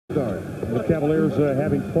The Cavaliers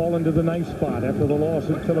having fallen to the ninth spot after the loss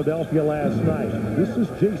at Philadelphia last night. This is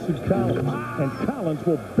Jason Collins, and Collins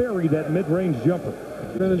will bury that mid-range jumper.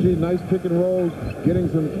 Energy, nice pick and rolls, getting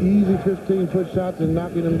some easy 15-foot shots and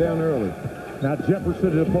knocking them down early. Now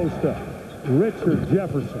Jefferson in the post-up. Richard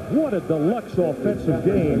Jefferson. What a deluxe offensive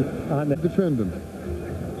game on the defending.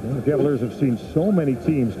 Well, the Cavaliers have seen so many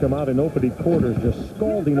teams come out in opening quarters just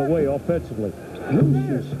scalding away offensively.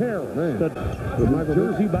 Lucius Harris, the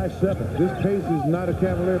Jersey by 7. This pace is not a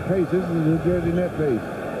Cavalier pace. This is a New Jersey net pace.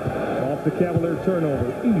 Off the Cavalier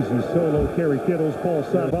turnover. Easy solo carry. Kittles, Paul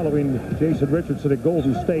Son following Jason Richardson at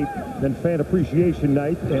Golden State. Then fan appreciation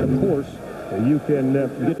night. And, of course, you can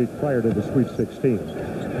get it prior to the Sweet 16.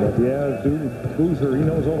 But, yeah, Boozer, he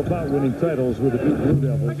knows all about winning titles with the Duke Blue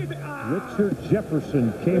Devils. Richard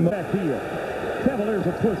Jefferson came back here. Cavaliers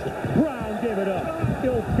are pushing. Brown gave it up.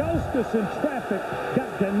 Ilgauskas in traffic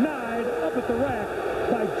got denied up at the rack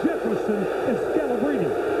by Jefferson and Scalabrine.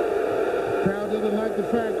 Crowd didn't like the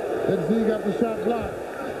fact that Z got the shot blocked.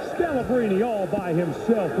 Scalabrine all by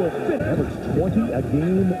himself will finish. Averaged 20 a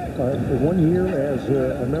game for 1 year as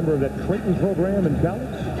a member of that Creighton program in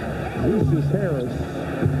college. Lucius Harris.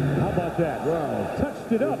 How about that? Wow.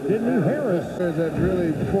 Touched it up, didn't he? Harris. That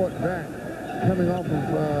really fought back, coming off of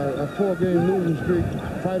a 4-game losing streak,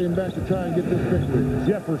 fighting back to try and get this victory.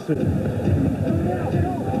 Jefferson.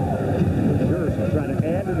 Jersey trying to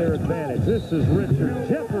add to their advantage. This is Richard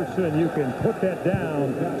Jefferson. You can put that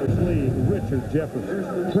down. Lead, Richard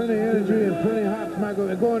Jefferson. Plenty of energy and plenty of hot smack.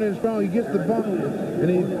 Going in strong, he gets the bump, and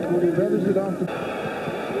he feathers it off the...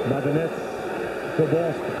 By the Nets to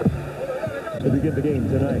Boston to begin the game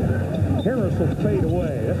tonight. Harris will fade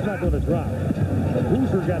away. That's not going to drop.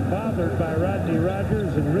 Boozer got bothered by Rodney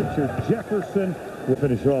Rogers, and Richard Jefferson will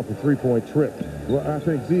finish off a 3-point trip. Well, I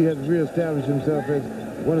think Z has reestablished himself as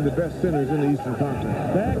one of the best centers in the Eastern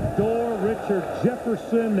Conference. Backdoor Richard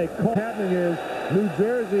Jefferson. They call happening is New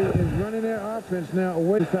Jersey is running their offense now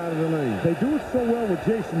away the side of the lane. They do it so well with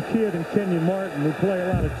Jason Kidd and Kenyon Martin, who play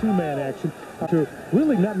a lot of two-man action, to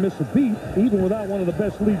really not miss a beat, even without one of the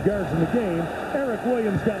best lead guards in the game. Eric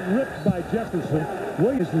Williams got ripped by Jefferson.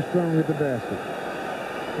 Williams is strong at the basket.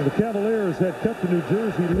 And the Cavaliers have cut the New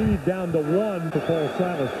Jersey lead down to 1 for Paul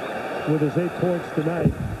Silas with his 8 points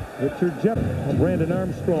tonight. Richard Jefferson. Brandon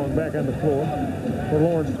Armstrong back on the floor for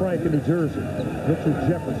Lawrence Frank in New Jersey. Richard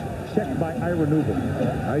Jefferson checked by Ira Newble.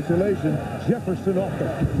 Isolation. Jefferson off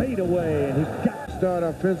the fadeaway, and he's got to start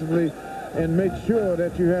offensively and make sure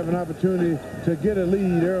that you have an opportunity to get a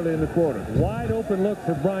lead early in the quarter. Wide open look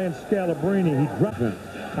for Brian Scalabrine. He dropped it.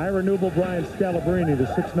 Ira Newble, Brian Scalabrine, the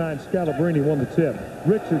 6'9" Scalabrine won the tip.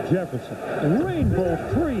 Richard Jefferson. Rainbow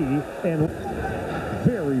 3, and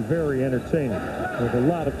very, very entertaining with a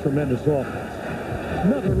lot of tremendous offense.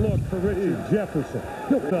 Another look for Richard Jefferson.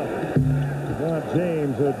 Built up. LeBron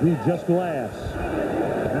James will do just last.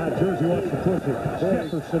 Now Jersey wants to push it.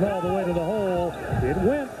 Jefferson all the way to the hole. It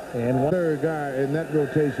went. And one third guy in that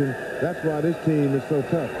rotation. That's why this team is so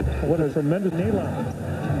tough. What a tremendous nail line.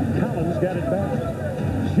 Collins got it back.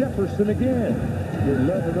 Jefferson again. You'd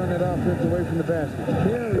love to run that offense away from the basket.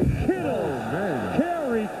 Kerry Kittles. Man.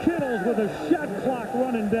 Kerry Kittles with a shot clock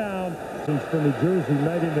running down. Since for New Jersey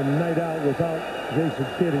night in and night out without Jason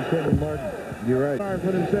Kidd and Kenyon Martin. You're right. Sorry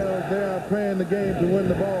for themselves. They are playing the game to win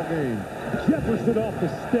the ball game. Jefferson off the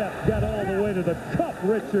step, got all the way to the cup.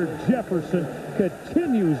 Richard Jefferson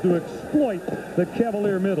continues to exploit the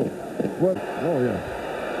Cavalier middle. What? Oh, yeah.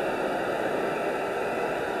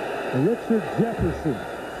 Richard Jefferson.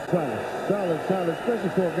 Solid, especially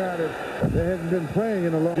for a guy that hasn't been playing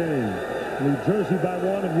in a long game. New Jersey by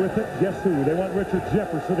 1, and with it, guess who? They want Richard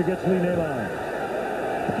Jefferson against Lee Naline.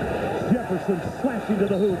 Jefferson slashing to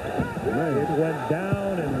the hoop. Man, it went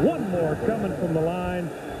down, and one more coming from the line.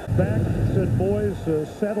 Back, said, boys,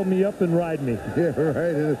 saddle me up and ride me. Yeah,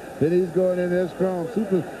 right. Then he's going in there strong.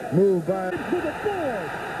 Super move by. To the board.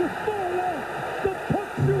 The ball off. The